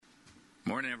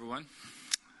Morning, everyone.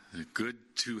 Good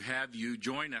to have you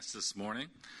join us this morning.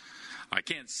 I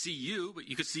can't see you, but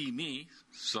you can see me,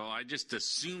 so I just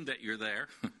assume that you're there.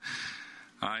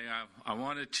 I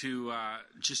wanted to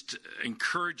just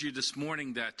encourage you this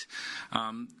morning that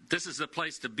this is the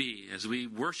place to be as we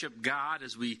worship God,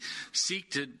 as we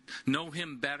seek to know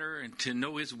Him better and to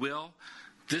know His will.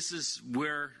 This is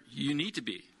where you need to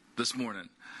be this morning.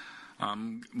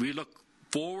 We look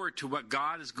forward to what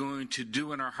God is going to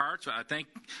do in our hearts. I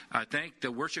thank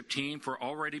the worship team for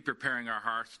already preparing our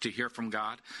hearts to hear from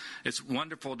God. It's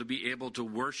wonderful to be able to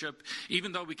worship,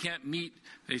 even though we can't meet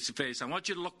face to face. I want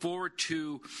you to look forward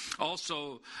to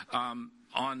also on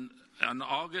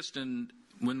August and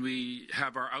when we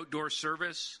have our outdoor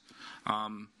service.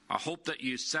 I hope that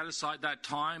you set aside that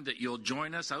time, that you'll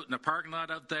join us out in the parking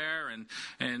lot out there, and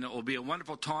it will be a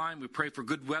wonderful time. We pray for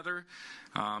good weather.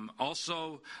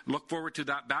 Also, look forward to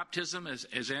that baptism,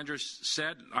 as Andrew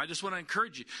said. I just want to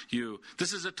encourage you.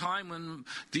 These are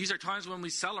times when we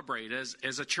celebrate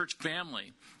as a church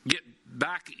family, get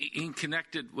back in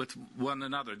connected with one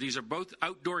another. These are both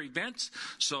outdoor events,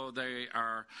 so they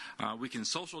are we can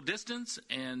social distance,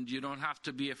 and you don't have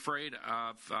to be afraid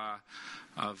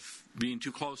of being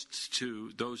too close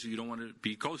to those who you don't want to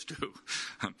be close to.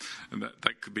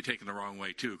 That could be taken the wrong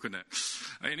way too, couldn't it?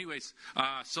 Anyways,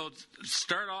 so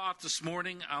start off this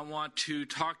morning, I want to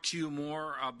talk to you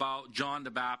more about John the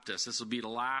Baptist. This will be the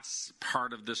last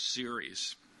part of this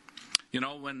series. You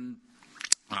know, when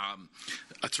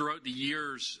throughout the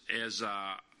years as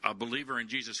a believer in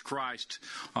Jesus Christ,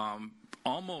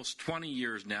 almost 20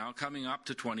 years now, coming up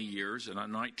to 20 years, and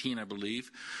I'm 19, I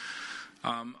believe,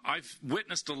 I've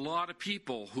witnessed a lot of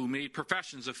people who made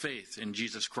professions of faith in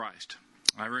Jesus Christ.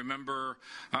 I remember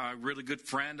a really good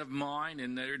friend of mine,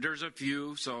 and there's a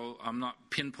few, so I'm not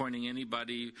pinpointing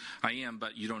anybody. I am,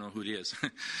 but you don't know who it is.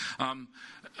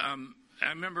 I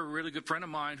remember a really good friend of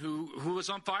mine who was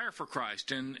on fire for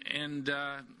Christ, and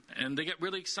they get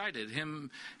really excited.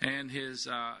 Him and his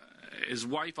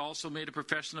wife also made a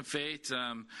profession of faith.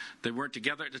 They weren't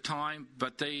together at the time,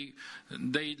 but they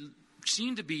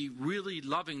seemed to be really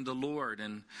loving the Lord,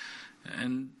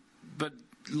 but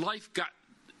life got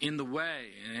in the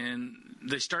way, and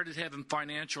they started having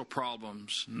financial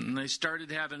problems, and they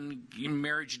started having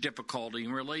marriage difficulty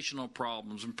and relational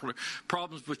problems and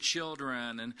problems with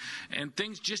children, and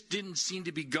things just didn't seem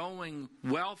to be going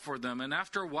well for them. And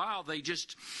after a while,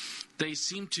 they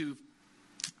seemed to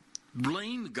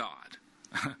blame God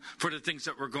for the things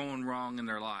that were going wrong in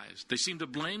their lives. They seemed to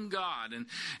blame God, and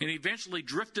eventually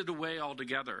drifted away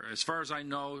altogether, as far as I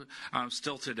know,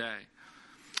 still today.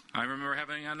 I remember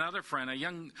having another friend, a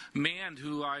young man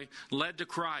who I led to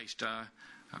Christ.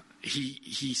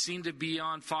 He seemed to be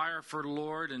on fire for the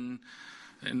Lord, and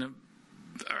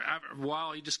after a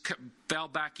while he just fell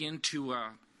back into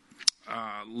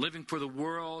living for the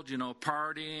world,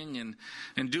 partying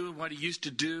and doing what he used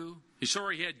to do. He saw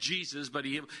he had Jesus, but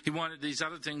he wanted these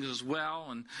other things as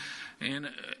well, and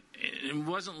it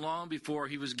wasn't long before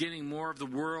he was getting more of the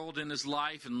world in his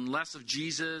life and less of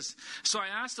Jesus. So I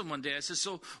asked him one day, I said,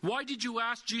 "So why did you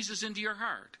ask Jesus into your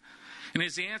heart?" And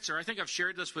his answer, I think I've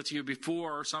shared this with you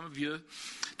before, or some of you,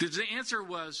 the answer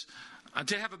was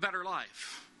to have a better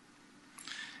life.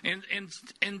 And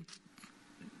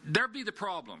there'd be the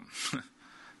problem.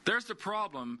 There's the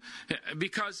problem,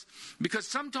 because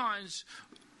sometimes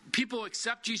people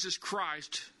accept Jesus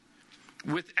Christ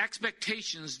with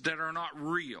expectations that are not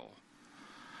real.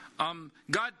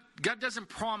 God doesn't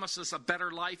promise us a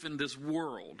better life in this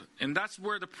world, and that's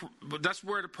where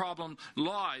the problem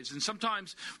lies. And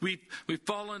sometimes we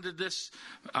fall into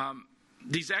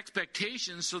these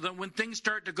expectations, so that when things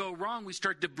start to go wrong, we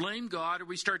start to blame God, or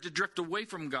we start to drift away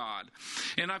from God.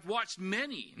 And I've watched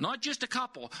many, not just a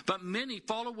couple, but many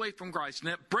fall away from Christ, and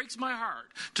it breaks my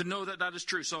heart to know that is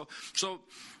true. So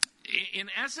in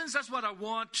essence, that's what I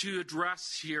want to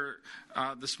address here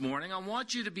this morning. I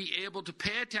want you to be able to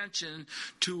pay attention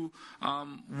to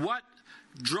what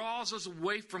draws us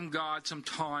away from God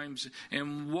sometimes,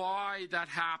 and why that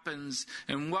happens,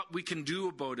 and what we can do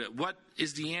about it. What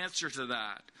is the answer to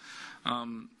that?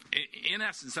 In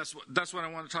essence, that's what I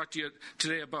want to talk to you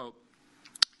today about.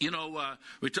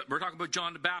 We're talking about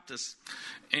John the Baptist,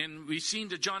 and we've seen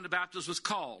that John the Baptist was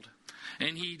called,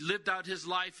 and he lived out his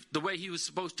life the way he was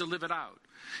supposed to live it out.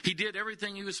 He did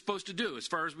everything he was supposed to do, as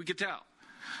far as we could tell.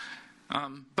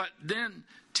 But then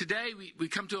today we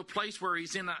come to a place where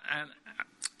he's in an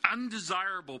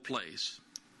undesirable place.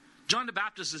 John the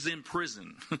Baptist is in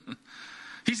prison.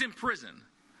 He's in prison.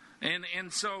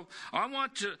 And so I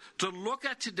want to look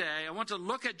at today, I want to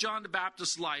look at John the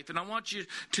Baptist's life, and I want you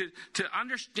to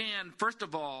understand, first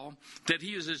of all, that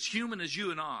he is as human as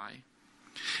you and I,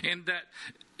 and that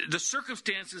the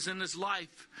circumstances in his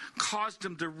life caused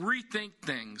him to rethink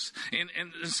things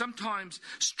and sometimes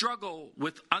struggle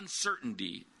with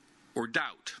uncertainty or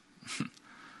doubt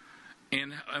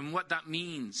and what that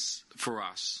means for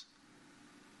us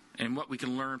and what we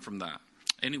can learn from that.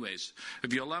 Anyways,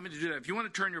 if you allow me to do that, if you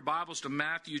want to turn your Bibles to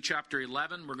Matthew chapter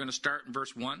 11, we're going to start in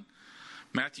verse 1.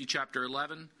 Matthew chapter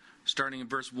 11, starting in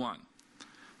verse 1.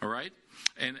 All right?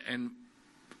 And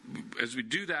as we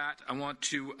do that, I want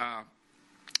to,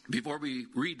 before we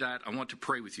read that, I want to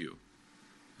pray with you.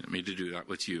 I need to do that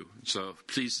with you. So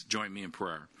please join me in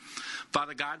prayer.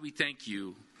 Father God, we thank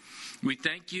you. We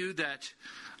thank you that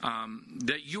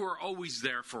you are always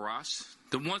there for us.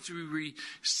 That once we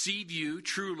receive you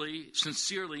truly,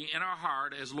 sincerely in our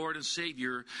heart as Lord and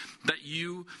Savior, that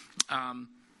you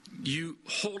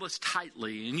hold us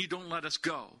tightly and you don't let us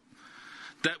go.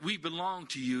 That we belong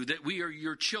to you, that we are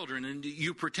your children and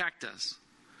you protect us.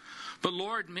 But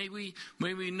Lord, may we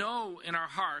know in our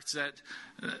hearts that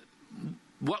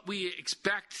what we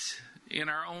expect in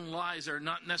our own lives are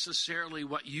not necessarily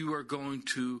what you are going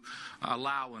to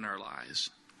allow in our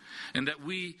lives. And that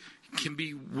we can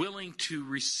be willing to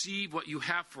receive what you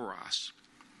have for us.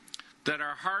 That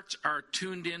our hearts are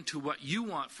tuned into what you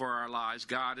want for our lives,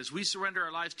 God. As we surrender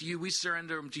our lives to you, we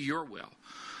surrender them to your will.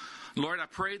 Lord, I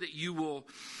pray that you will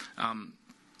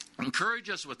encourage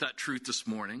us with that truth this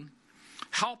morning.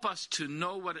 Help us to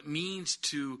know what it means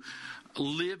to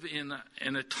live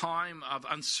in a time of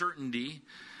uncertainty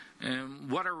and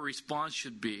what our response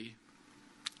should be.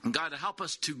 God, help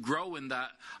us to grow in that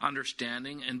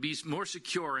understanding and be more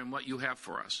secure in what you have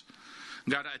for us.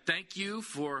 God, I thank you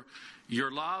for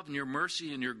your love and your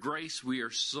mercy and your grace we are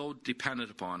so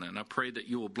dependent upon. And I pray that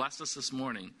you will bless us this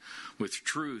morning with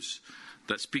truths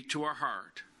that speak to our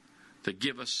heart, that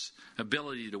give us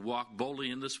ability to walk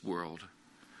boldly in this world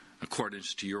according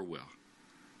to your will.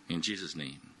 In Jesus'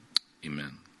 name,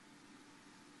 amen.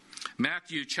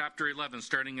 Matthew chapter 11,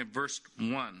 starting at verse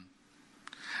 1.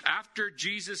 After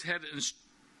Jesus had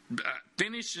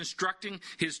finished instructing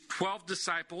his 12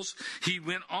 disciples, he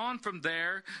went on from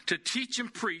there to teach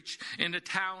and preach in the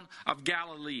town of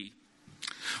Galilee.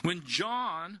 When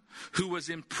John, who was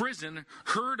in prison,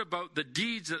 heard about the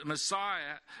deeds of the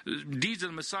Messiah,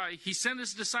 he sent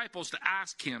his disciples to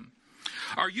ask him,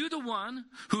 "Are you the one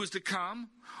who is to come,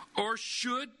 or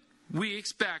should we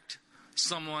expect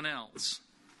someone else?"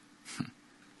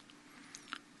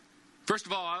 First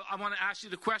of all, I want to ask you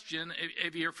the question,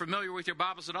 if you're familiar with your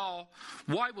Bibles at all,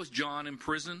 why was John in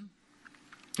prison?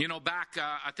 You know, back,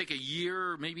 I think a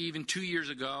year, maybe even 2 years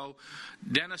ago,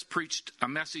 Dennis preached a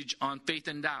message on faith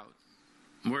and doubt,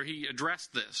 where he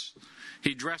addressed this.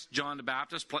 He addressed John the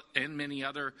Baptist and many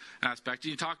other aspects.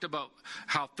 He talked about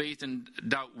how faith and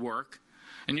doubt work.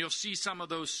 And you'll see some of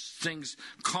those things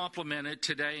complemented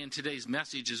today in today's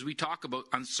message as we talk about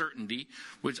uncertainty,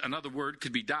 which another word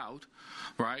could be doubt,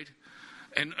 right?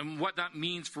 And what that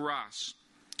means for us.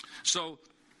 So,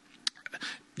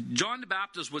 John the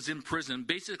Baptist was in prison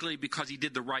basically because he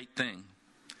did the right thing.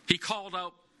 He called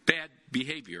out bad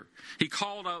behavior. He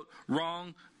called out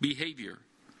wrong behavior.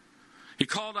 He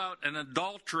called out an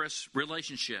adulterous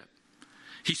relationship.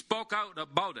 He spoke out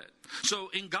about it. So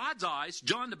in God's eyes,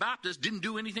 John the Baptist didn't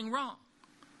do anything wrong.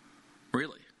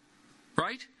 Really.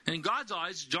 Right? And in God's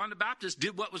eyes, John the Baptist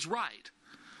did what was right.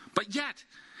 But yet,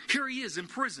 here he is in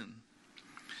prison.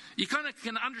 You kind of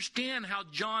can understand how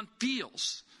John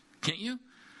feels, can't you?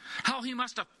 How he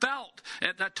must have felt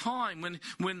at that time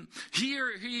when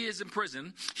here he is in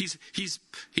prison. He's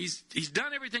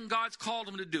done everything God's called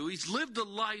him to do. He's lived the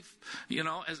life, you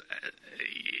know,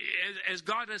 as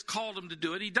God has called him to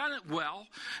do it. He done it well,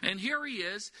 and here he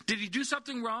is. Did he do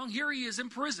something wrong? Here he is in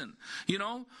prison. You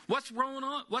know, what's going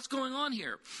on? What's going on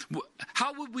here?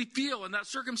 How would we feel in that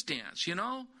circumstance? You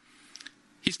know,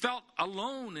 he's felt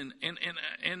alone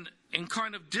and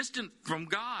kind of distant from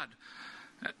God.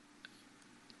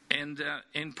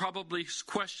 And probably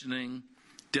questioning,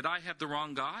 did I have the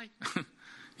wrong guy?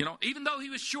 You know, even though he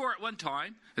was sure at one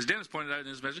time, as Dennis pointed out in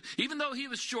his message, even though he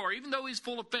was sure, even though he's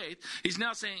full of faith, he's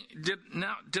now saying,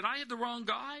 did I have the wrong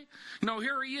guy? You know,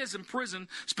 here he is in prison,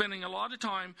 spending a lot of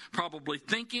time probably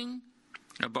thinking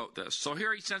about this. So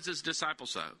here he sends his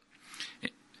disciples out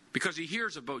because he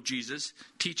hears about Jesus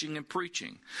teaching and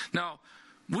preaching. Now,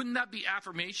 wouldn't that be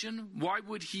affirmation? Why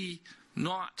would he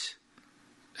not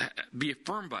be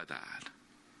affirmed by that?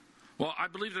 Well, I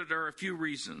believe that there are a few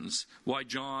reasons why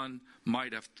John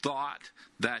might have thought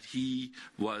that he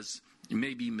was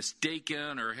maybe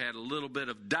mistaken or had a little bit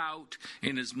of doubt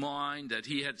in his mind, that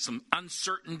he had some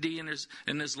uncertainty in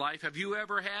his life. Have you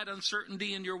ever had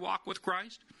uncertainty in your walk with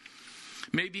Christ?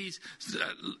 Maybe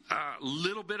a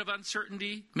little bit of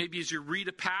uncertainty. Maybe as you read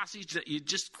a passage that you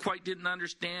just quite didn't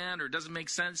understand or doesn't make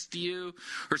sense to you,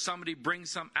 or somebody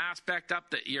brings some aspect up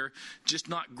that you're just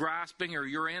not grasping, or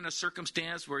you're in a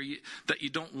circumstance that you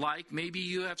don't like. Maybe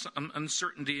you have some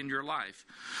uncertainty in your life.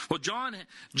 Well, John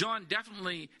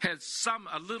definitely had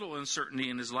a little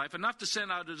uncertainty in his life, enough to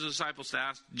send out his disciples to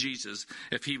ask Jesus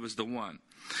if he was the one.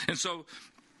 And so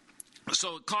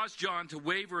it caused John to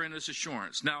waver in his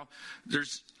assurance. Now,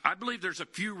 I believe there's a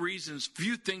few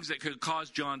things that could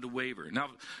cause John to waver. Now,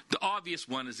 the obvious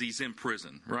one is he's in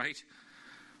prison, right?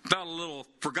 Felt a little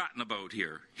forgotten about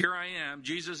here. Here I am.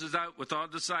 Jesus is out with all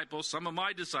disciples, some of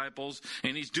my disciples,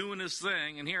 and he's doing his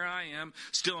thing, and here I am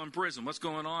still in prison. What's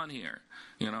going on here?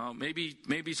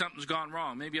 Maybe something's gone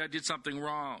wrong. Maybe I did something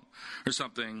wrong or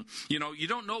something. You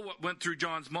don't know what went through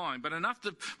John's mind, but enough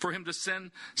for him to send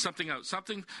something out,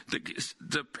 something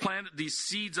to plant these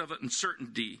seeds of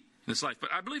uncertainty in his life.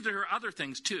 But I believe there are other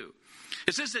things too.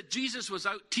 It says that Jesus was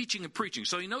out teaching and preaching,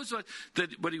 so he knows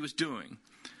what he was doing.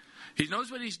 He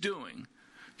knows what he's doing.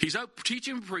 He's out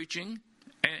teaching and preaching,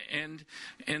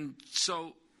 and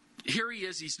so here he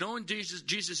is. He's knowing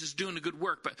Jesus is doing a good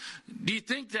work. But do you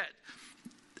think that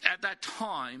at that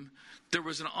time there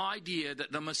was an idea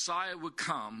that the Messiah would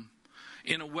come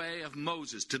in a way of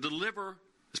Moses to deliver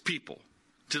his people?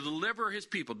 To deliver his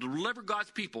people, to deliver God's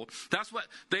people. That's what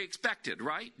they expected,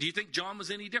 right? Do you think John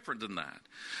was any different than that?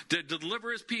 To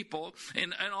deliver his people,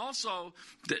 and also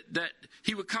that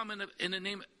he would come in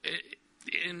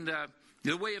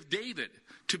the way of David,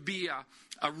 to be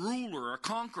a ruler, a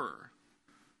conqueror.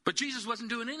 But Jesus wasn't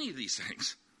doing any of these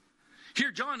things.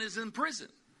 Here John is in prison.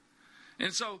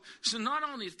 And so not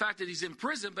only the fact that he's in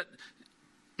prison, but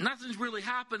nothing's really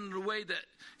happened in the way that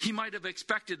he might have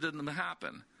expected them to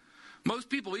happen.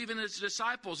 Most people, even his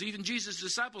disciples, even Jesus'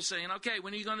 disciples, saying, okay,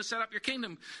 when are you going to set up your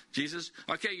kingdom, Jesus?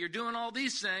 Okay, you're doing all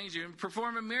these things, you're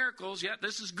performing miracles, yeah,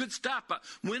 this is good stuff, but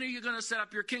when are you going to set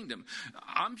up your kingdom?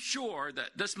 I'm sure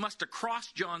that this must have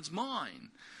crossed John's mind.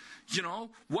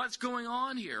 What's going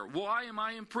on here? Why am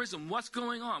I in prison? What's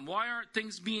going on? Why aren't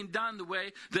things being done the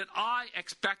way that I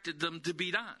expected them to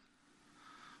be done?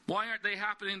 Why aren't they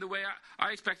happening the way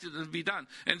I expected them to be done?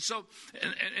 And so,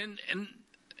 and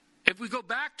if we go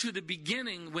back to the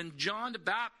beginning, when John the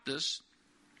Baptist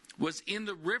was in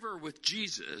the river with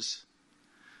Jesus,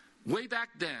 way back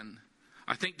then,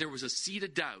 I think there was a seed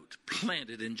of doubt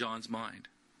planted in John's mind.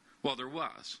 Well, there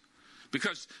was.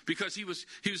 Because he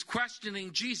was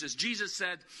questioning Jesus. Jesus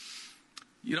said,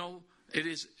 it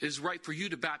is right for you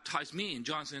to baptize me. And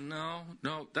John said,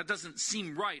 no, that doesn't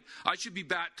seem right. I should be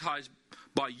baptized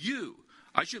by you.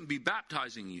 I shouldn't be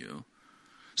baptizing you.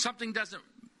 Something doesn't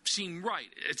seem right.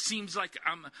 It seems like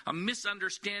I'm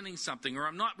misunderstanding something, or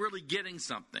I'm not really getting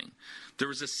something. There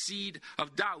was a seed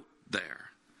of doubt there.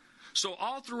 So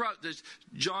all throughout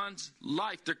John's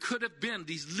life, there could have been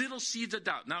these little seeds of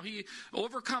doubt. Now, he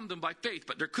overcome them by faith,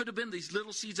 but there could have been these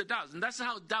little seeds of doubt. And that's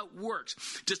how doubt works.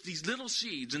 Just these little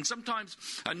seeds. And sometimes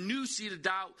a new seed of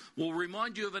doubt will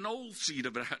remind you of an old seed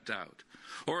of doubt,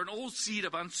 or an old seed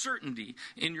of uncertainty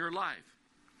in your life.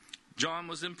 John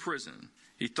was in prison.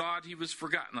 He thought he was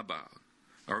forgotten about.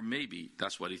 Or maybe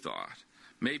that's what he thought.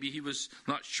 Maybe he was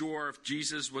not sure if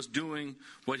Jesus was doing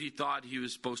what he thought he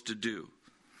was supposed to do.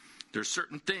 There's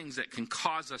certain things that can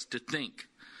cause us to think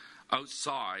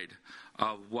outside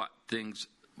of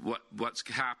what's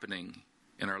happening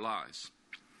in our lives.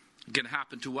 It can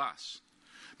happen to us.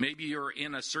 Maybe you're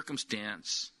in a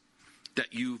circumstance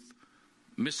that you've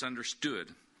misunderstood.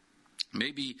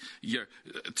 Maybe you're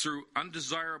through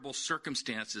undesirable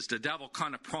circumstances, the devil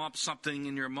kind of prompts something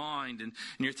in your mind, and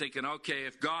you're thinking, okay,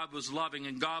 if God was loving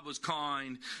and God was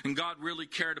kind and God really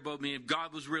cared about me, if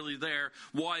God was really there,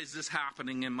 why is this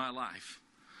happening in my life?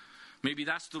 Maybe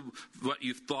that's what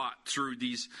you've thought through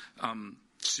these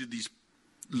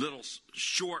little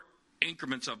short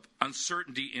increments of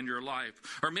uncertainty in your life.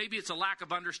 Or maybe it's a lack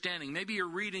of understanding. Maybe you're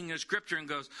reading a scripture and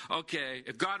goes, okay,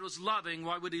 if God was loving,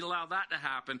 why would he allow that to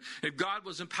happen? If God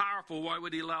wasn't powerful, why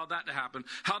would he allow that to happen?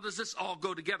 How does this all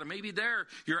go together? Maybe there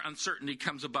your uncertainty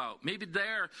comes about. Maybe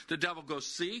there the devil goes,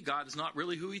 see, God is not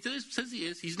really who he says he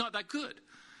is. He's not that good.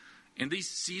 And these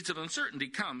seeds of uncertainty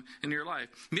come in your life.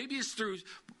 Maybe it's through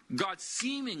God's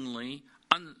seemingly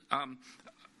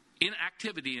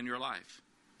inactivity in your life.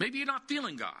 Maybe you're not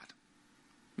feeling God.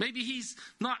 Maybe he's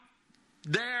not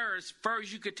there as far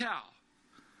as you could tell.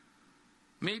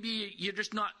 Maybe you're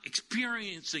just not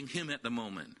experiencing him at the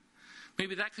moment.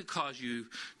 Maybe that could cause you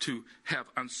to have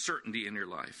uncertainty in your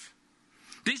life.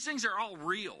 These things are all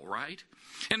real, right?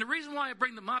 And the reason why I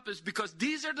bring them up is because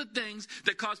these are the things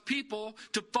that cause people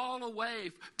to fall away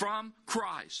from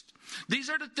Christ. These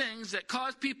are the things that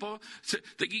cause people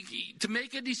to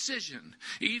make a decision.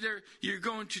 Either you're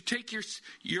going to take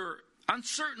your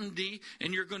uncertainty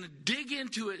and you're going to dig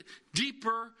into it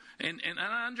deeper and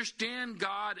understand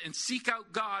God and seek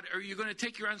out God, or you're going to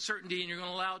take your uncertainty and you're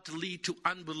going to allow it to lead to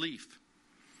unbelief.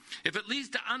 If it leads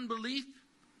to unbelief,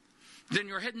 then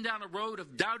you're heading down a road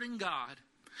of doubting God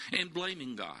and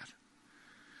blaming God.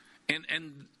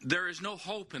 And there is no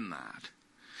hope in that.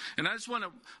 And I just want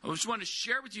to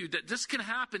share with you that this can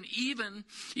happen even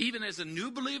as a new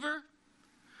believer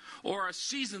or a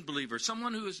seasoned believer,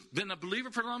 someone who has been a believer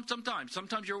for some time.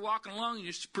 Sometimes you're walking along and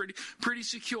you're pretty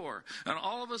secure. And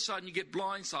all of a sudden you get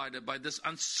blindsided by this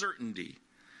uncertainty,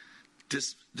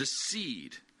 this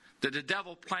seed that the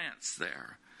devil plants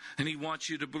there. And he wants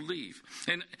you to believe.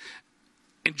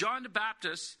 And John the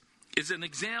Baptist is an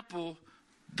example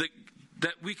that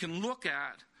we can look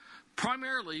at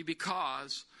primarily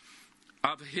because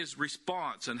of his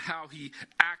response and how he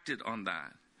acted on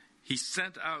that. He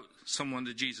sent out someone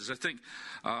to Jesus. I think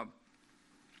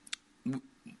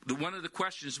one of the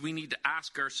questions we need to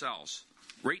ask ourselves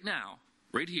right now,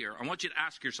 right here, I want you to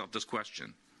ask yourself this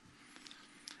question.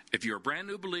 If you're a brand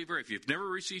new believer, if you've never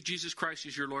received Jesus Christ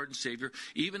as your Lord and Savior,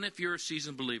 even if you're a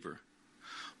seasoned believer,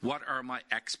 what are my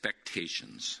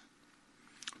expectations?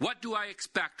 What do I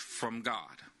expect from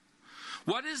God?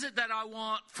 What is it that I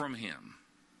want from him?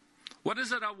 What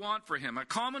is it I want for him? A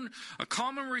common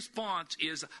response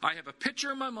is, I have a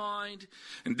picture in my mind,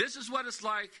 and this is what it's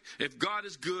like if God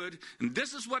is good, and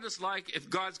this is what it's like if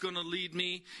God's going to lead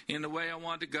me in the way I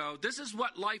want to go. This is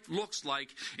what life looks like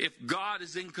if God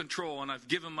is in control and I've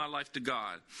given my life to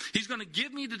God. He's going to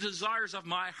give me the desires of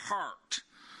my heart.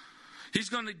 He's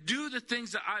going to do the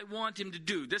things that I want him to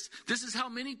do. This is how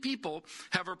many people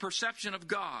have a perception of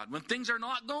God. When things are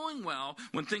not going well,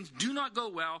 when things do not go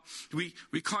well, we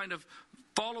kind of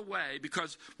fall away,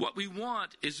 because what we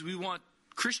want is we want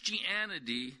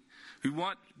Christianity, we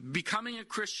want becoming a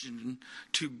Christian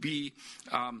to be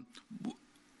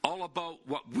all about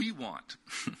what we want.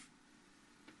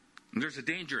 And there's a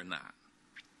danger in that.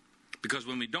 Because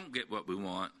when we don't get what we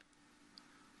want,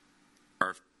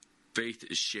 our faith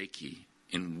is shaky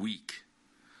and weak.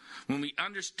 When we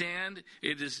understand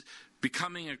it is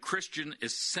becoming a Christian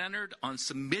is centered on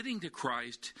submitting to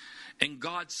Christ and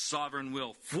God's sovereign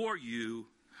will for you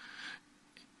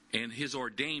and his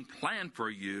ordained plan for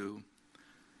you,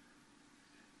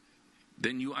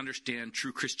 then you understand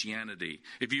true Christianity.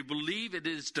 If you believe it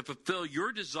is to fulfill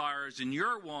your desires and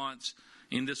your wants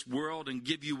in this world and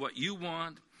give you what you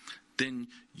want, then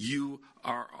you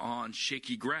are on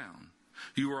shaky ground.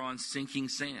 You are on sinking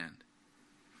sand.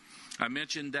 I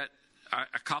mentioned that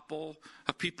a couple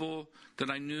of people that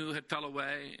I knew had fell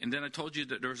away, and then I told you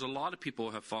that there's a lot of people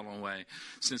who have fallen away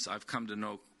since I've come to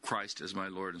know Christ as my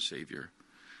Lord and Savior.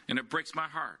 And it breaks my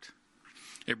heart.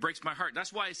 It breaks my heart.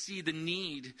 That's why I see the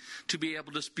need to be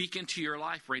able to speak into your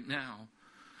life right now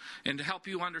and to help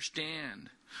you understand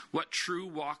what true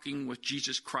walking with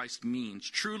Jesus Christ means.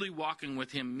 Truly walking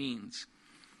with him means.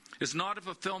 It's not a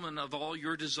fulfillment of all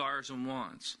your desires and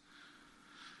wants.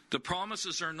 The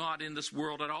promises are not in this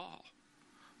world at all,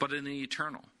 but in the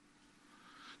eternal.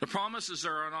 The promises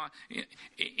are not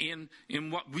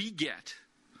in what we get,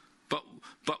 but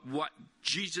what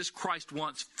Jesus Christ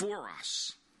wants for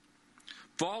us.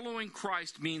 Following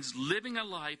Christ means living a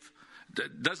life,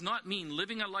 that does not mean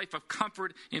living a life of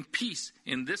comfort and peace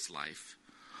in this life,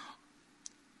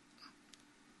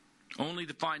 only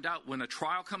to find out when a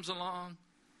trial comes along,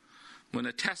 when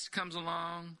a test comes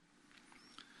along.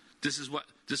 This is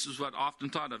what often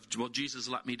thought of, well, Jesus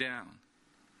let me down.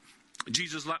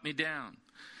 Jesus let me down.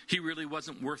 He really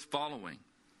wasn't worth following.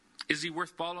 Is he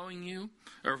worth following you?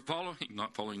 Or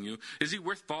not following you. Is he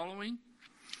worth following?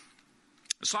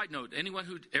 A side note,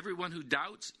 everyone who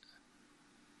doubts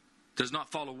does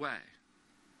not fall away.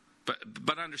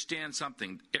 But understand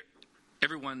something.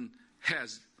 Everyone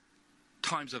has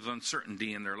times of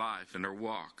uncertainty in their life and their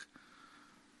walk.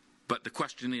 But the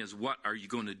question is, what are you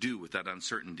going to do with that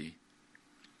uncertainty?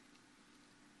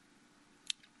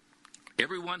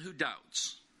 Everyone who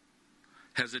doubts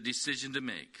has a decision to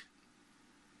make.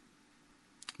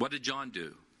 What did John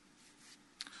do?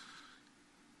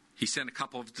 He sent a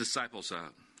couple of disciples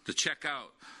out to check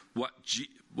out what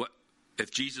if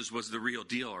Jesus was the real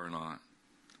deal or not.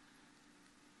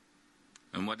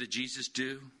 And what did Jesus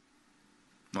do?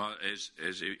 Well, as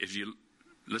if you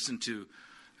listen to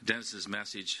Dennis's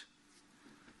message,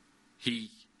 he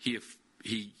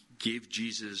gave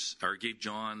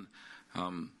John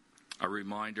a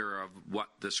reminder of what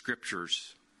the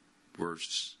scriptures were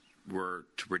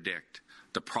to predict,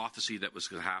 the prophecy that was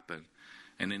going to happen.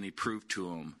 And then he proved to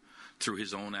him through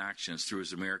his own actions, through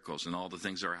his miracles and all the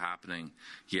things that are happening,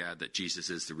 that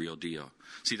Jesus is the real deal.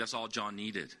 See, that's all John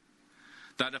needed.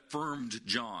 That affirmed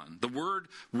John. The word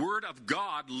of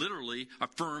God literally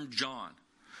affirmed John.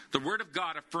 The word of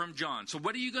God affirmed John. So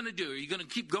what are you going to do? Are you going to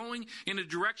keep going in a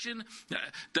direction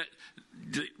that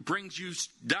brings you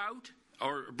doubt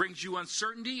or brings you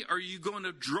uncertainty? Or are you going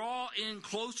to draw in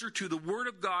closer to the word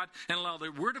of God and allow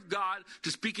the word of God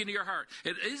to speak into your heart?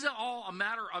 It isn't all a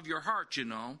matter of your heart, you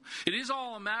know. It is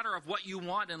all a matter of what you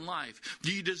want in life.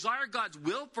 Do you desire God's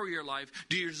will for your life?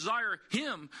 Do you desire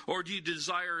Him, or do you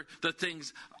desire the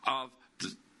things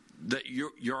that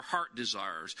your heart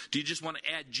desires? Do you just want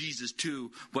to add Jesus to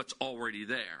what's already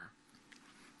there?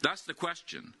 That's the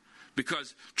question.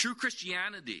 Because true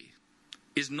Christianity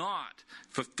is not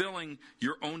fulfilling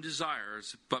your own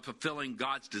desires, but fulfilling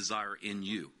God's desire in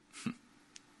you.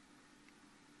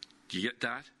 Do you get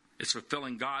that? It's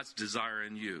fulfilling God's desire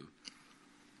in you.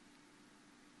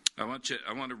 I want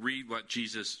to read what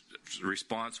Jesus'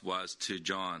 response was to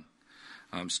John,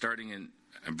 starting in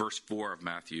verse 4 of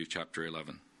Matthew chapter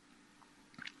 11.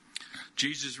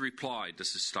 Jesus replied,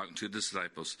 this is talking to the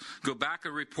disciples, "Go back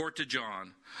and report to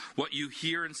John what you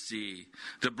hear and see.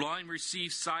 The blind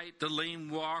receive sight, the lame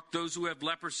walk, those who have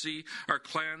leprosy are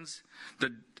cleansed,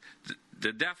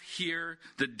 the deaf hear,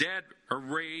 the dead are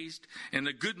raised, and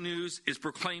the good news is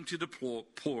proclaimed to the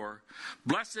poor.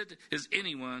 Blessed is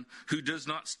anyone who does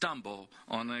not stumble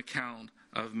on account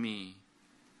of me."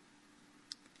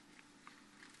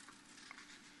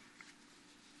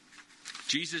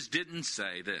 Jesus didn't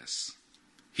say this.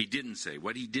 He didn't say.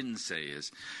 What he didn't say is,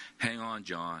 "Hang on,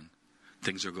 John,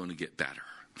 things are going to get better."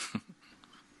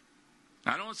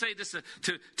 I don't say this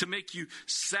to make you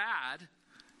sad,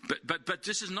 but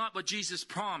this is not what Jesus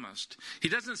promised. He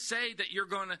doesn't say that you're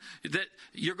going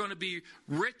to be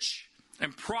rich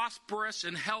and prosperous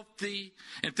and healthy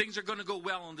and things are going to go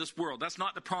well in this world. That's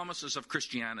not the promises of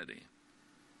Christianity.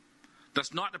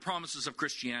 That's not the promises of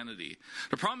Christianity.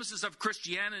 The promises of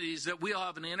Christianity is that we'll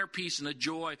have an inner peace and a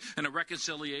joy and a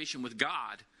reconciliation with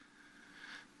God.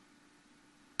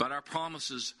 But our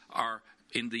promises are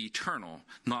in the eternal,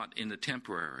 not in the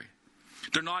temporary.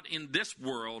 They're not in this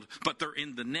world, but they're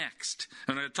in the next.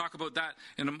 And I'm going to talk about that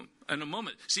in a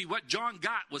moment. See, what John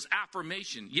got was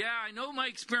affirmation. Yeah, I know my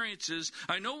experiences.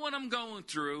 I know what I'm going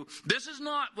through. This is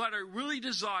not what I really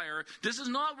desire. This is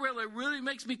not what really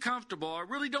makes me comfortable. I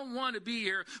really don't want to be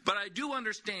here. But I do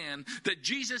understand that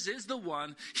Jesus is the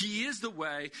one. He is the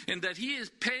way. And that He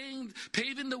is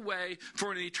paving the way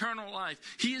for an eternal life.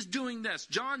 He is doing this.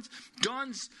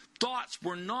 John's thoughts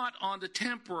were not on the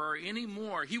temporary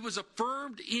anymore. He was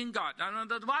affirmed in God. Now,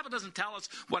 the Bible doesn't tell us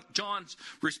what John's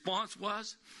response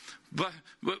was, but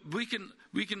we can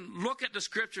look at the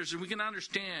scriptures and we can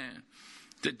understand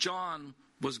that John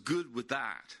was good with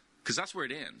that, because that's where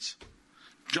it ends.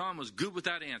 John was good with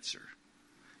that answer.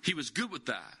 He was good with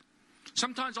that.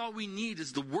 Sometimes all we need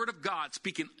is the Word of God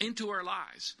speaking into our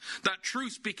lives. That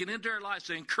truth speaking into our lives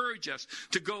to encourage us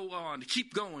to go on, to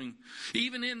keep going.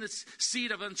 Even in this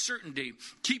seed of uncertainty,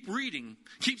 keep reading,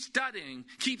 keep studying,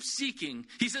 keep seeking.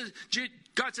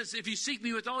 God says, if you seek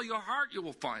me with all your heart, you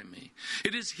will find me.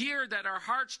 It is here that our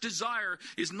heart's desire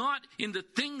is not in the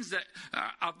things that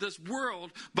of this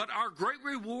world, but our great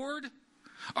reward,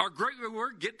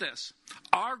 get this,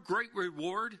 our great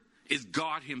reward is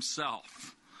God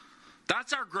Himself.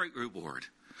 That's our great reward.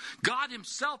 God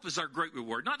Himself is our great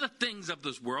reward. Not the things of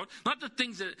this world. Not the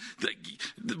things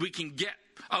that we can get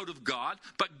out of God.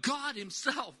 But God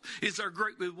Himself is our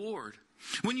great reward.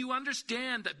 When you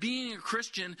understand that being a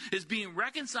Christian is being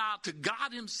reconciled to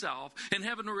God Himself and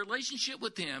having a relationship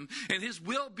with Him and His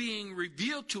will being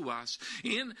revealed to us,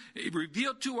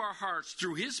 revealed to our hearts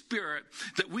through His Spirit,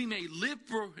 that we may live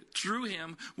through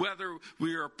Him, whether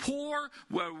we are poor,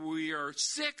 whether we are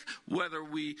sick, whether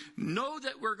we know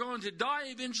that we're going to die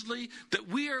eventually, that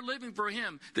we are living for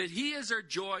Him, that He is our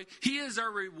joy, He is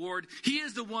our reward, He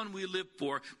is the one we live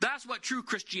for. That's what true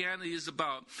Christianity is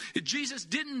about. Jesus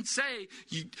didn't say,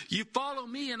 you follow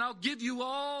me and I'll give you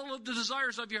all of the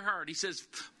desires of your heart. He says,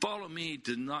 follow me,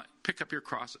 pick up your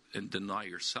cross and deny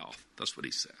yourself. That's what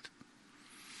He said.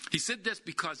 He said this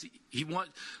because he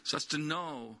wants us to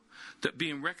know that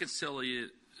being reconciled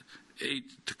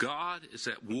to God is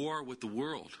at war with the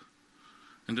world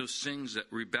and those things that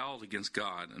rebelled against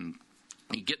God. And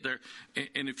you get there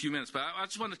in a few minutes. But I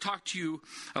just want to talk to you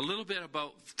a little bit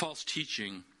about false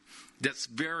teaching that's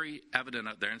very evident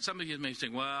out there. And some of you may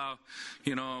think, well,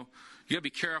 you got to be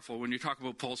careful when you talk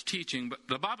about false teaching. But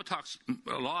the Bible talks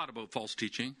a lot about false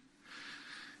teaching.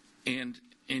 And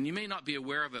you may not be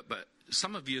aware of it, but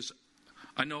some of you,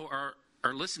 I know,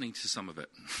 are listening to some of it.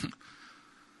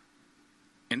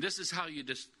 And this is how you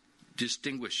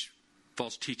distinguish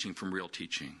false teaching from real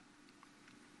teaching.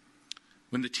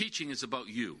 When the teaching is about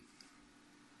you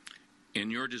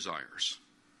and your desires,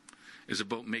 is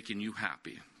about making you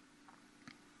happy.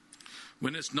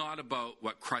 When it's not about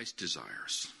what Christ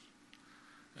desires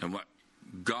and what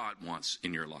God wants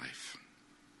in your life.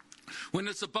 When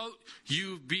it's about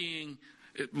you being,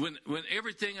 when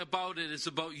everything about it is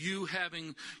about you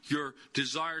having your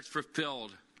desires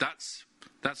fulfilled, that's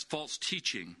false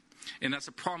teaching. And that's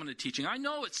a prominent teaching. I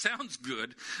know it sounds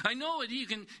good. I know they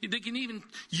can even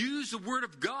use the Word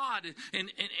of God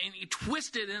and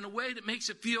twist it in a way that makes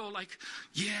it feel like,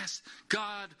 yes,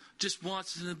 God just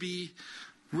wants me to be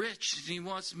rich and He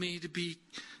wants me to be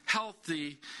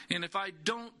healthy. And if I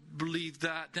don't believe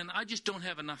that, then I just don't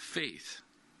have enough faith.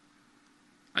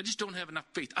 I just don't have enough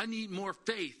faith. I need more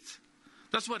faith.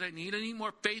 That's what I need. I need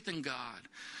more faith in God.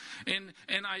 And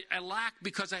I lack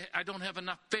because I don't have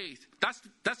enough faith. That's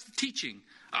the teaching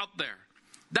out there.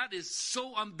 That is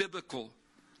so unbiblical.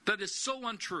 That is so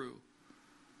untrue.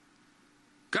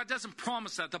 God doesn't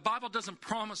promise that. The Bible doesn't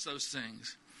promise those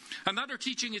things. Another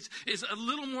teaching is a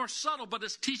little more subtle, but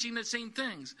it's teaching the same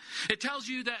things. It tells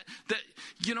you that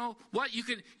you know what,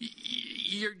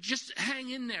 you're just hang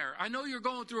in there. I know you're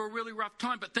going through a really rough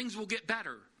time, but things will get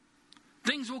better.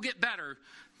 Things will get better.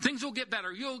 Things will get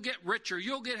better. You'll get richer.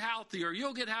 You'll get healthier.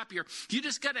 You'll get happier. You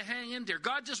just got to hang in there.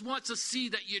 God just wants to see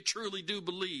that you truly do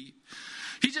believe.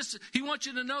 He wants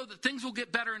you to know that things will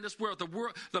get better in this world.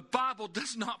 The Bible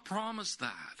does not promise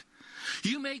that.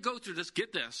 You may go through this.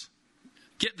 Get this.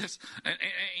 And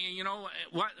you know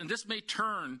what? And this may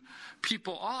turn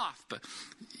people off, but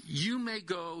you may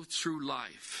go through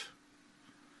life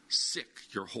sick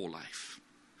your whole life.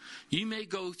 You may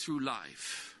go through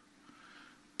life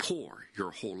poor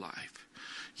your whole life.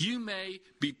 You may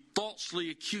be falsely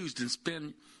accused and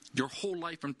spend your whole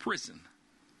life in prison.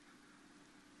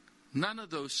 None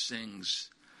of those things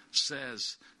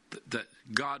says that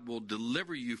God will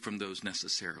deliver you from those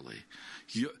necessarily.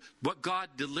 What God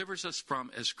delivers us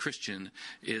from as Christian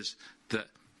is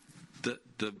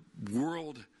the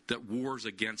world that wars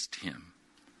against Him.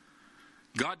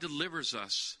 God delivers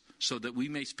us so that we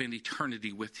may spend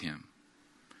eternity with Him.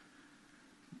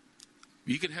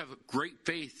 You can have great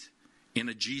faith in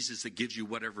a Jesus that gives you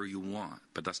whatever you want,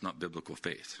 but that's not biblical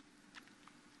faith.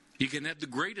 You can have the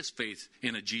greatest faith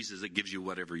in a Jesus that gives you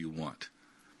whatever you want,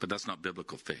 but that's not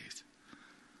biblical faith.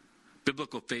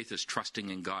 Biblical faith is trusting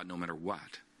in God no matter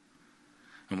what.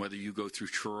 And whether you go through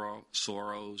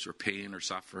sorrows or pain or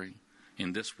suffering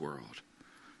in this world,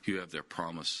 you have the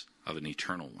promise of an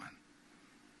eternal one.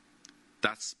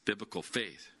 That's biblical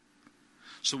faith.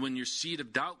 So when your seed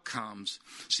of doubt comes,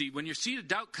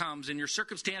 and your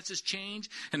circumstances change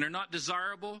and they're not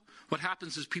desirable, what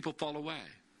happens is people fall away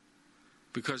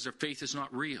because their faith is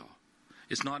not real.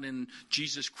 It's not in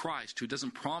Jesus Christ, who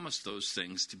doesn't promise those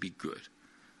things to be good.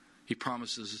 He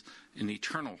promises an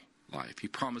eternal life. He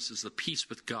promises the peace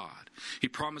with God. He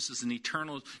promises an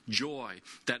eternal joy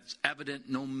that's evident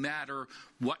no matter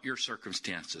what your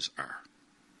circumstances are.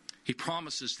 He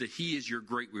promises that He is your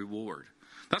great reward.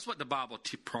 That's what the Bible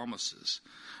promises.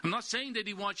 I'm not saying that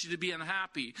He wants you to be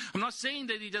unhappy. I'm not saying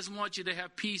that He doesn't want you to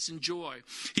have peace and joy.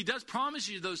 He does promise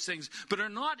you those things, but they're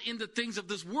not in the things of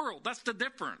this world. That's the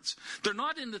difference. They're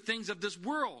not in the things of this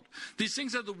world. These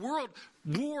things of the world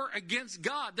war against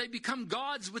God. They become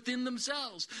gods within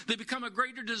themselves. They become a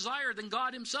greater desire than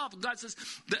God Himself. And God says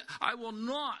that I will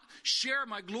not share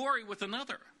my glory with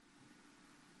another.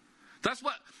 That's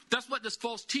what this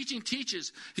false teaching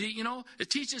teaches. It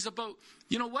teaches about,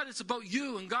 it's about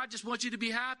you, and God just wants you to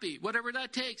be happy, whatever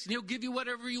that takes, and He'll give you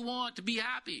whatever you want to be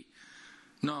happy.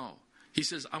 No. He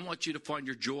says, I want you to find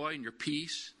your joy and your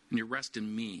peace and your rest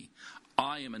in me.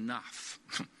 I am enough.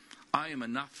 I am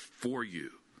enough for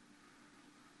you.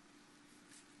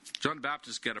 John the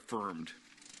Baptist got affirmed,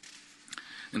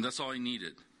 and that's all he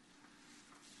needed.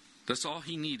 That's all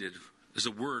he needed is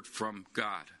a word from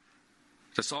God.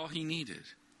 That's all he needed.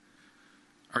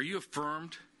 Are you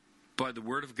affirmed by the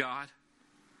Word of God,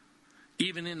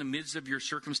 even in the midst of your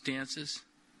circumstances?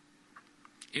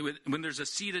 When there's a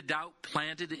seed of doubt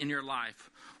planted in your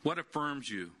life, what affirms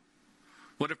you?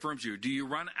 What affirms you? Do you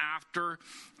run after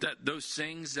those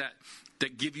things that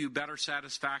give you better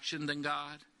satisfaction than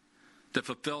God? That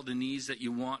fulfill the needs that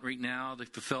you want right now?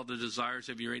 That fulfill the desires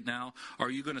of you right now? Or are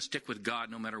you going to stick with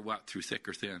God no matter what, through thick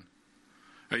or thin?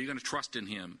 Are you going to trust in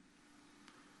him?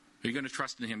 Are you going to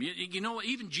trust in him? You know what?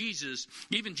 Even Jesus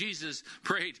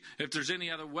prayed, if there's any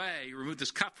other way, remove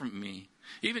this cup from me.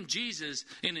 Even Jesus,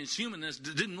 in his humanness,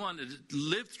 didn't want to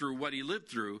live through what he lived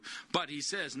through. But he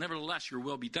says, nevertheless, your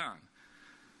will be done.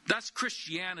 That's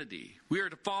Christianity. We are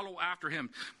to follow after him.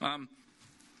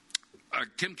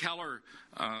 Tim Keller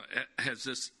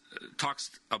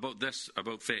talks about this,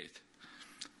 about faith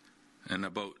and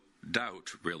about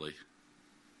doubt, really.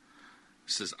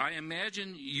 He says, I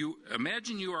imagine you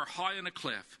are high on a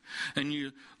cliff and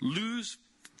you lose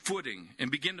footing and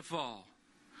begin to fall.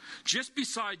 Just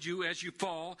beside you as you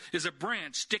fall is a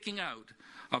branch sticking out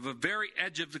of the very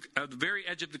edge of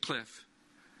the cliff.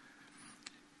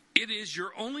 It is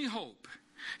your only hope,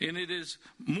 and it is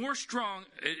more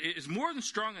than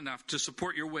strong enough to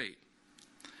support your weight.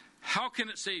 How can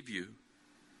it save you?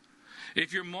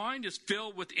 If your mind is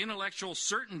filled with intellectual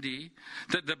certainty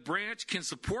that the branch can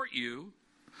support you,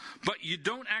 but you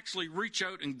don't actually reach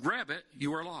out and grab it,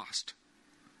 you are lost.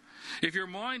 If your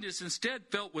mind is instead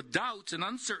filled with doubts and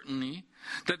uncertainty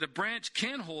that the branch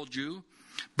can hold you,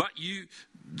 but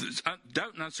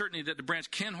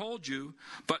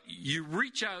you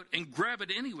reach out and grab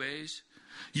it anyways,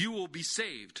 you will be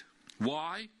saved.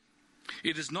 Why?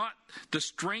 It is not the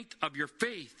strength of your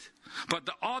faith, but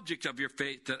the object of your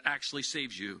faith that actually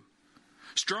saves you.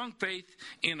 Strong faith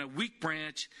in a weak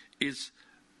branch is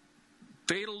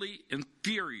fatally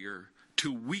inferior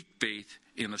to weak faith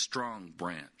in a strong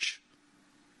branch.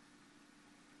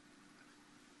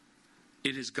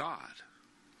 It is God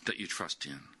that you trust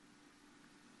in.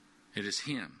 It is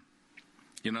him.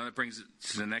 You know, that brings it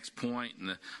to the next point, and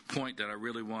the point that I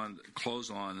really want to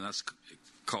close on, and that's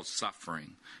called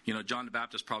suffering. You know, John the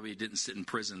Baptist probably didn't sit in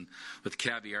prison with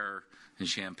caviar and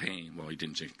champagne. Well, he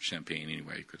didn't drink champagne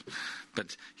anyway,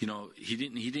 but you know, he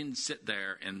didn't sit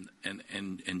there and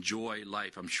enjoy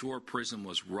life. I'm sure prison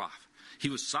was rough. He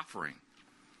was suffering.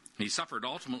 He suffered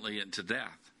ultimately to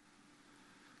death.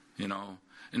 You know,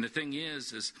 and the thing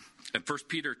is in 1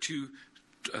 Peter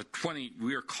 2:20,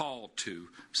 we are called to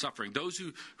suffering. Those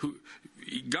who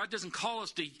God doesn't call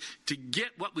us to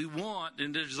get what we want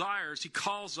and desires. He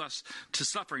calls us to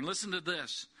suffering. Listen to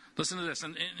this.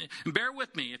 And bear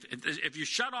with me. If you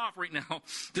shut off right now,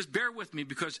 just bear with me,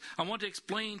 because I want to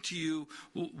explain to you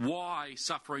why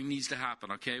suffering needs to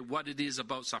happen, okay? What it is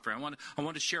about suffering. I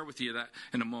want to share with you that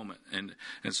in a moment. And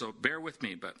so bear with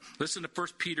me. But listen to 1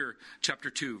 Peter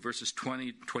chapter 2, verses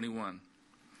 20-21.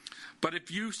 But if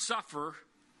you suffer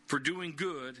for doing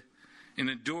good and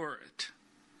endure it,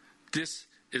 this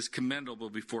is commendable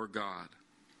before God.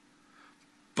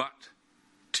 But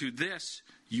to this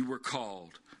you were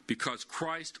called, because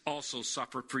Christ also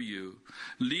suffered for you,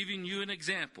 leaving you an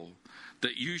example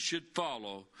that you should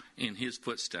follow in his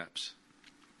footsteps.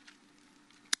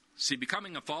 See,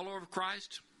 becoming a follower of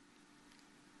Christ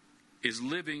is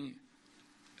living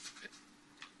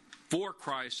for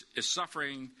Christ, is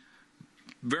suffering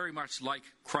very much like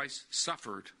Christ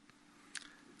suffered.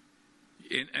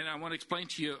 And I want to explain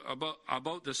to you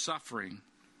about the suffering.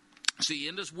 See,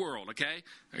 in this world, okay,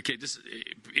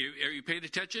 are you paying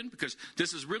attention? Because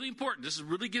this is really important. This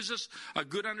really gives us a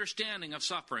good understanding of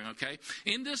suffering, okay?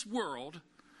 In this world,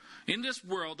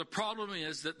 the problem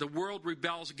is that the world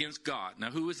rebels against God. Now,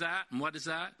 who is that and what is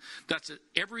that? That's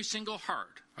every single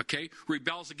heart, okay,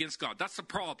 rebels against God. That's the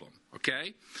problem,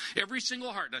 okay? Every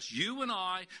single heart, that's you and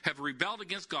I, have rebelled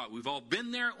against God. We've all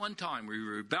been there at one time. We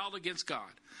rebelled against God.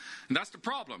 And that's the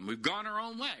problem. We've gone our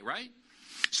own way, right?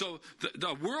 So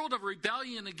the world of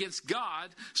rebellion against God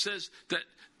says that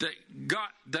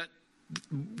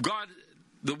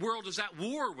the world is at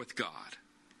war with God.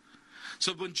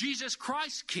 So when Jesus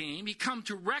Christ came, he come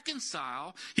to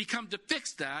reconcile, he come to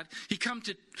fix that, he come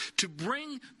to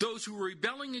bring those who were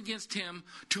rebelling against him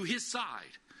to his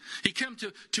side. He came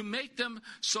to make them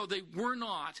so they were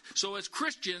not. So as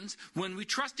Christians, when we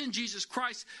trust in Jesus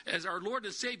Christ as our Lord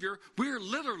and Savior, we're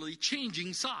literally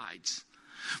changing sides.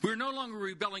 We're no longer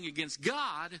rebelling against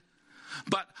God,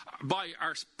 but by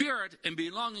our spirit and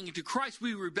belonging to Christ,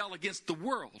 we rebel against the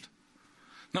world.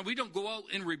 Now, we don't go out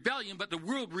in rebellion, but the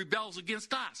world rebels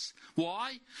against us.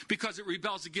 Why? Because it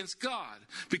rebels against God.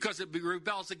 Because it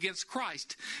rebels against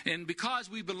Christ. And because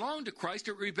we belong to Christ,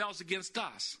 it rebels against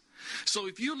us. So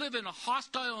if you live in a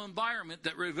hostile environment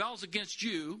that rebels against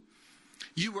you,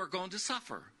 you are going to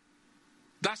suffer.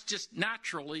 That's just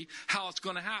naturally how it's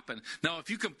going to happen. Now, if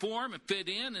you conform and fit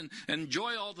in and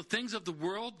enjoy all the things of the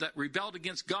world that rebelled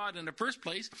against God in the first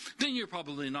place, then you're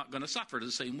probably not going to suffer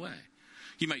the same way.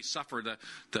 You might suffer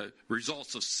the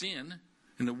results of sin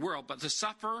in the world, but to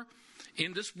suffer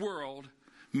in this world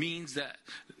means that,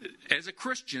 as a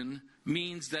Christian,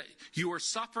 means that you are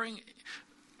suffering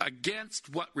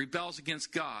against what rebels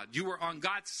against God. You are on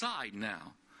God's side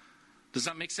now. Does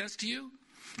that make sense to you?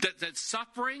 That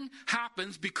suffering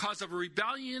happens because of a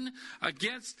rebellion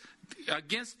against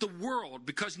the world,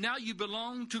 because now you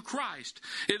belong to Christ.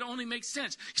 It only makes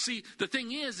sense. You see, the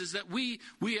thing is that we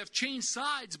have changed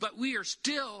sides, but we are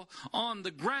still on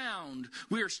the ground.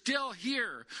 We are still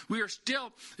here. We are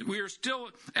still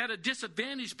at a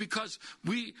disadvantage because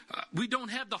we don't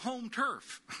have the home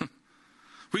turf.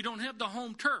 We don't have the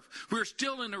home turf. We're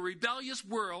still in a rebellious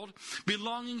world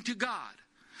belonging to God.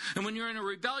 And when you're in a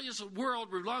rebellious world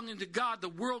belonging to God, the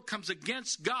world comes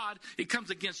against God. It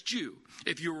comes against you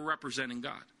if you were representing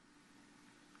God.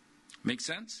 Make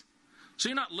sense? So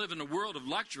you're not living a world of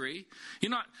luxury.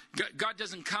 God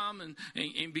doesn't come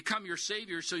and become your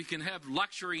Savior so you can have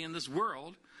luxury in this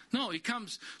world. No, He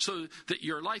comes so that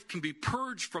your life can be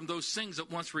purged from those things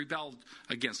that once rebelled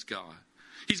against God.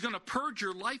 He's going to purge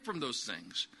your life from those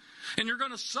things. And you're going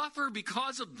to suffer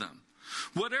because of them.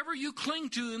 Whatever you cling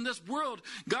to in this world,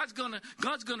 God's going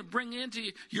to bring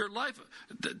into your life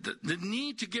the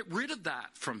need to get rid of that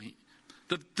from Him.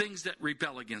 The things that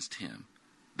rebel against Him.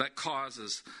 That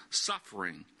causes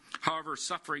suffering. However,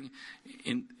 suffering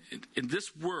in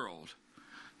this world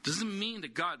doesn't mean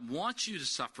that God wants you to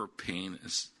suffer pain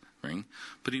and suffering,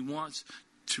 but He wants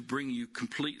to bring you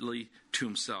completely to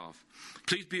Himself.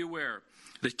 Please be aware,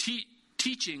 the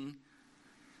teaching...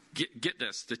 Get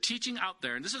this, the teaching out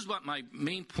there, and this is what my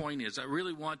main point is. I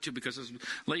really want to, because it's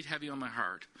laid heavy on my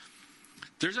heart.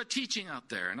 There's a teaching out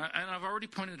there, and I've already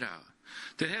pointed out,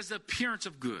 that has the appearance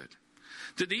of good,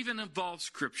 that even involves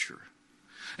Scripture.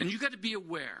 And you got to be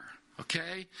aware,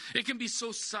 okay? It can be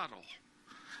so subtle.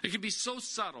 It can be so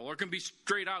subtle, or it can be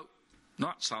straight out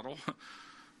not subtle.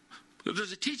 But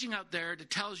there's a teaching out there that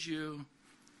tells you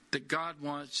that God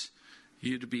wants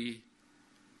you to be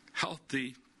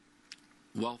healthy,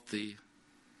 wealthy,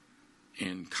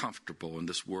 and comfortable in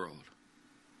this world.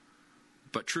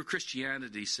 But true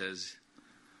Christianity says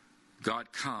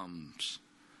God comes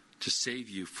to save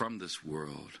you from this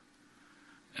world.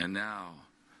 And now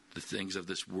the things of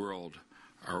this world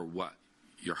are what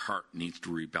your heart needs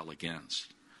to rebel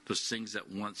against. Those things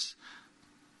that once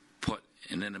put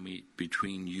an enemy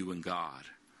between you and God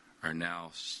are now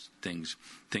things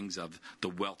of the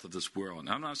wealth of this world.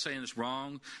 Now, I'm not saying it's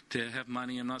wrong to have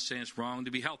money. I'm not saying it's wrong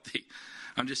to be healthy.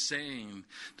 I'm just saying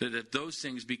that if those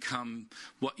things become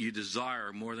what you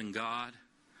desire more than God,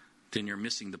 then you're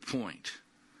missing the point.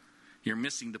 You're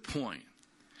missing the point.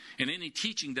 And any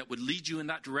teaching that would lead you in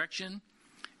that direction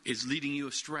is leading you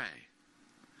astray.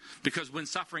 Because when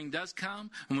suffering does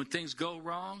come, and when things go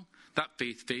wrong, that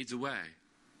faith fades away.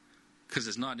 Because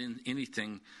it's not in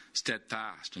anything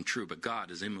steadfast and true. But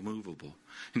God is immovable.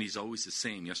 And He's always the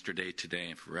same yesterday,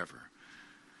 today, and forever.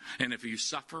 And if you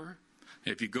suffer,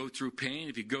 if you go through pain,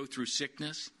 if you go through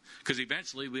sickness, because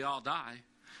eventually we all die.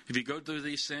 If you go through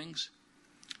these things,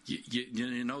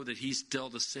 you know that He's still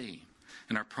the same.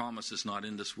 And our promise is not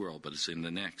in this world, but it's in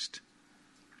the next.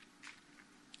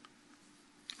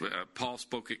 Paul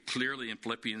spoke it clearly in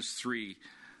Philippians 3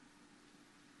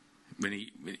 when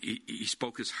he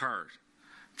spoke his heart.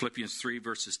 Philippians 3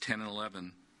 verses 10 and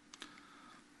 11.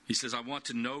 He says, I want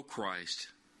to know Christ.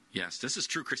 Yes, this is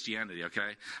true Christianity,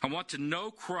 okay? I want to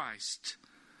know Christ,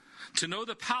 to know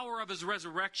the power of His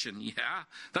resurrection. Yeah,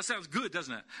 that sounds good,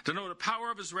 doesn't it? To know the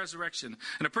power of His resurrection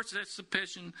and a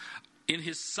participation in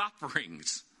His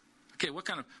sufferings. Okay, what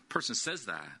kind of person says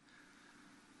that?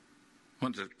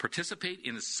 Want to participate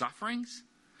in His sufferings?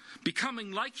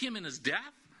 Becoming like Him in His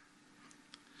death?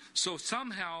 So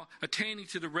somehow attaining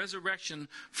to the resurrection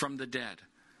from the dead.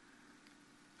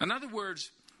 In other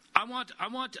words, I want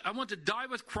to die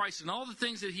with Christ and all the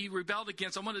things that He rebelled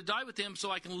against. I want to die with Him so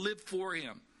I can live for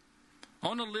Him. I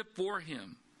want to live for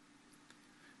Him.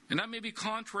 And that may be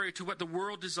contrary to what the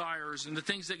world desires and the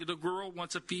things that the world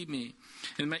wants to feed me.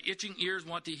 And my itching ears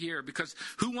want to hear. Because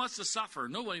who wants to suffer?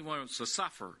 Nobody wants to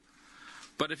suffer.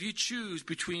 But if you choose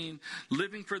between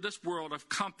living for this world of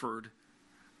comfort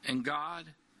and God,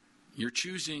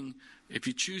 if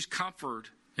you choose comfort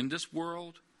in this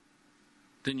world,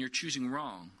 then you're choosing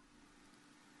wrong.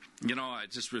 You know, I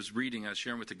just was reading, I was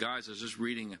sharing with the guys, I was just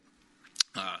reading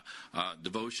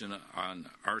devotion on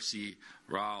R.C.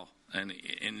 Rao, and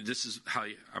this is how,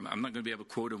 I'm not going to be able to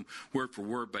quote him word for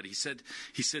word, but he said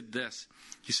this.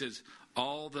 He says,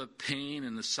 all the pain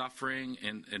and the suffering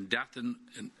and death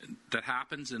that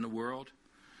happens in the world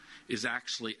is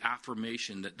actually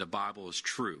affirmation that the Bible is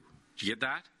true. Do you get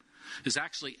that? It's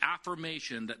actually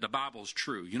affirmation that the Bible is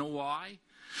true. You know why?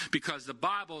 Because the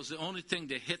Bible is the only thing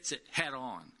that hits it head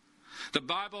on. The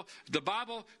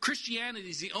Bible, Christianity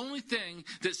is the only thing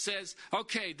that says,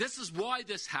 okay, this is why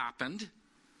this happened,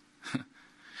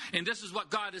 and this is what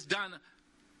God has done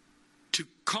to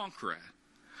conquer it.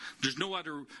 There's no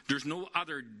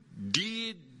other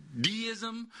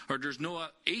deism, or there's no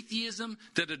atheism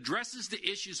that addresses the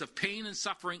issues of pain and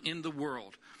suffering in the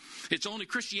world. It's only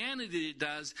Christianity that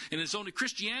does, and it's only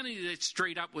Christianity that's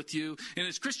straight up with you, and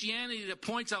it's Christianity that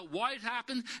points out why it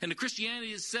happened, and the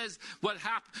Christianity that says what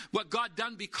God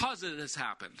done because it has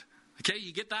happened. Okay,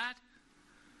 you get that?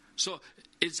 So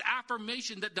it's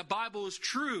affirmation that the Bible is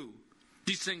true.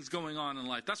 These things going on in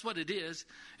life. That's what it is.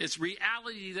 It's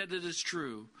reality that it is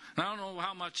true. And I don't know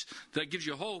how much that gives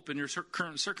you hope in your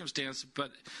current circumstance, but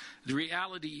the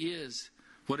reality is,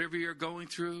 whatever you're going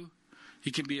through,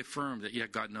 you can be affirmed that, yeah,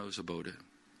 God knows about it.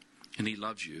 And He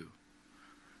loves you.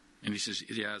 And He says,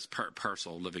 yeah, it's part and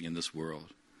parcel of living in this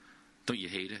world. Don't you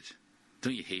hate it?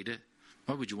 Don't you hate it?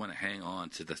 Why would you want to hang on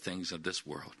to the things of this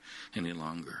world any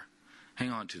longer? Hang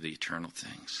on to the eternal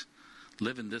things.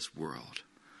 Live in this world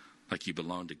like you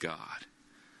belong to God.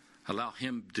 Allow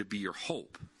Him to be your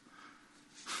hope.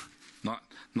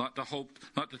 Not the hope,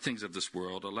 not the things of this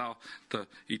world. Allow the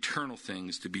eternal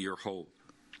things to be your hope.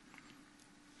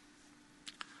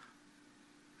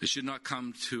 It should not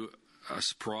come to a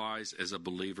surprise as a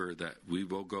believer that we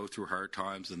will go through hard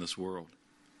times in this world.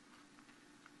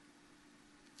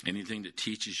 Anything that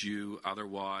teaches you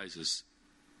otherwise is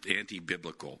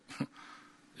anti-biblical.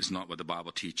 It's not what the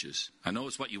Bible teaches. I know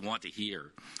it's what you want to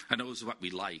hear. I know it's what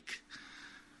we like.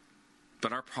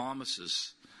 But our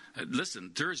promises,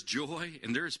 listen, there is joy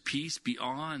and there is peace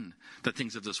beyond the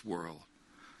things of this world.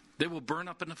 They will burn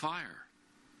up in the fire.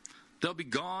 They'll be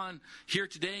gone here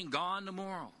today and gone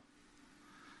tomorrow.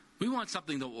 We want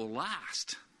something that will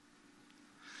last.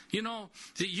 You know,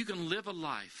 that you can live a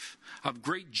life of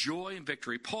great joy and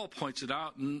victory. Paul points it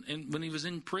out when he was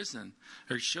in prison,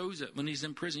 or shows it when he's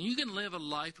in prison. You can live a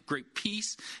life of great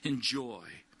peace and joy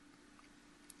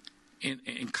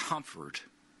and comfort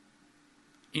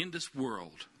in this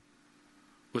world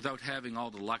without having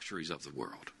all the luxuries of the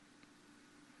world.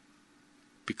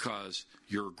 Because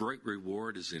your great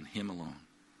reward is in Him alone.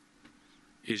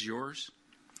 Is yours?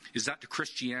 Is that the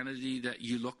Christianity that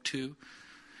you look to?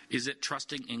 Is it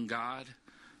trusting in God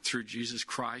through Jesus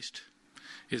Christ?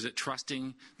 Is it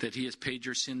trusting that He has paid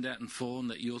your sin debt in full and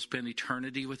that you'll spend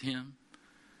eternity with Him?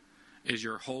 Is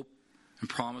your hope and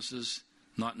promises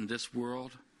not in this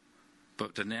world,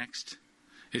 but the next?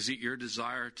 Is it your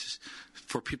desire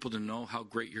for people to know how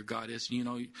great your God is? You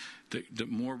know, the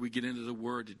more we get into the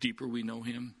Word, the deeper we know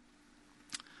Him.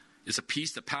 It's a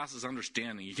peace that passes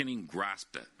understanding. You can't even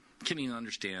grasp it. You can't even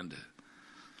understand it.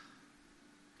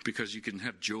 Because you can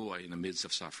have joy in the midst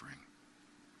of suffering.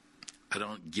 I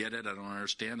don't get it. I don't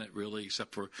understand it really,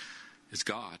 except for it's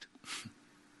God.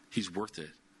 He's worth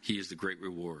it. He is the great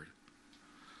reward.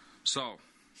 So,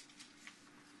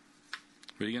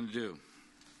 what are you going to do?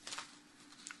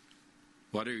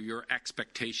 What are your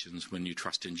expectations when you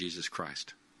trust in Jesus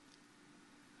Christ?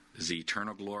 Is the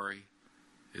eternal glory?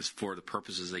 Is for the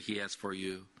purposes that He has for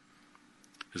you?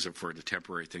 Is it for the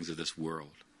temporary things of this world?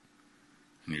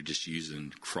 And you're just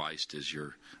using Christ as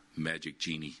your magic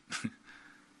genie.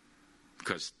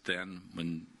 Because then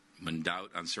when doubt,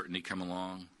 uncertainty come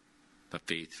along, the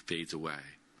faith fades away.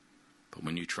 But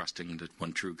when you trust in the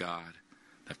one true God,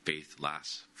 that faith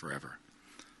lasts forever.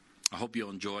 I hope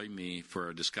you'll enjoy me for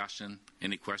a discussion.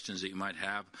 Any questions that you might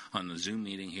have on the Zoom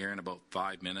meeting here in about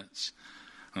 5 minutes.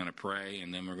 I'm going to pray,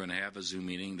 and then we're going to have a Zoom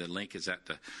meeting. The link is at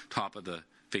the top of the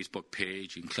Facebook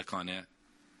page. You can click on it.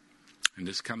 And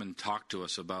just come and talk to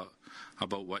us about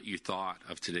what you thought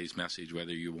of today's message,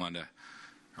 whether you want to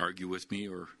argue with me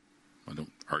or, well,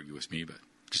 don't argue with me, but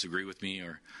disagree with me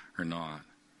or not.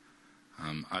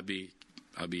 I'd be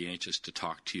anxious to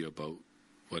talk to you about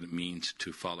what it means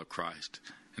to follow Christ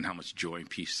and how much joy and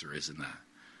peace there is in that.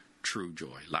 True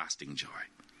joy, lasting joy,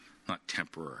 not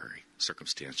temporary,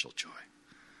 circumstantial joy.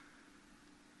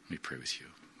 Let me pray with you.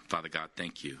 Father God,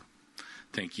 thank you.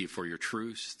 Thank you for your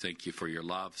truth. Thank you for your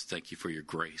love. Thank you for your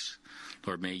grace.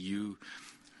 Lord, may you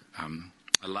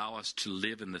allow us to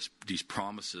live in these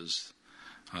promises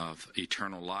of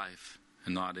eternal life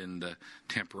and not in the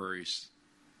temporary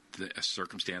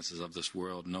circumstances of this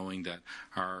world, knowing that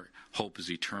our hope is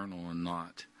eternal and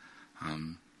not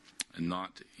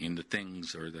in the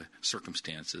things or the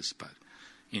circumstances, but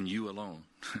in you alone.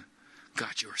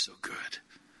 God, you are so good.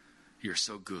 You're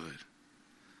so good.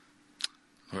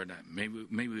 Lord, may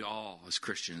we all, as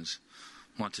Christians,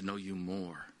 want to know you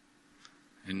more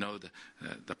and know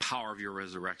the power of your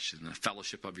resurrection, the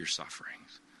fellowship of your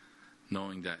sufferings,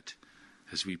 knowing that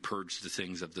as we purge the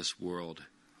things of this world,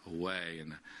 away,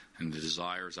 and the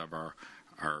desires of our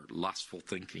lustful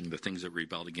thinking, the things that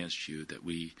rebelled against you, that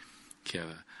we can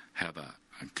have a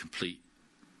complete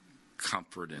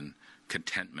comfort and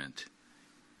contentment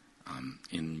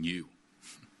in you.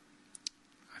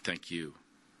 I thank you.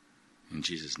 In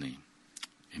Jesus' name,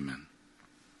 amen.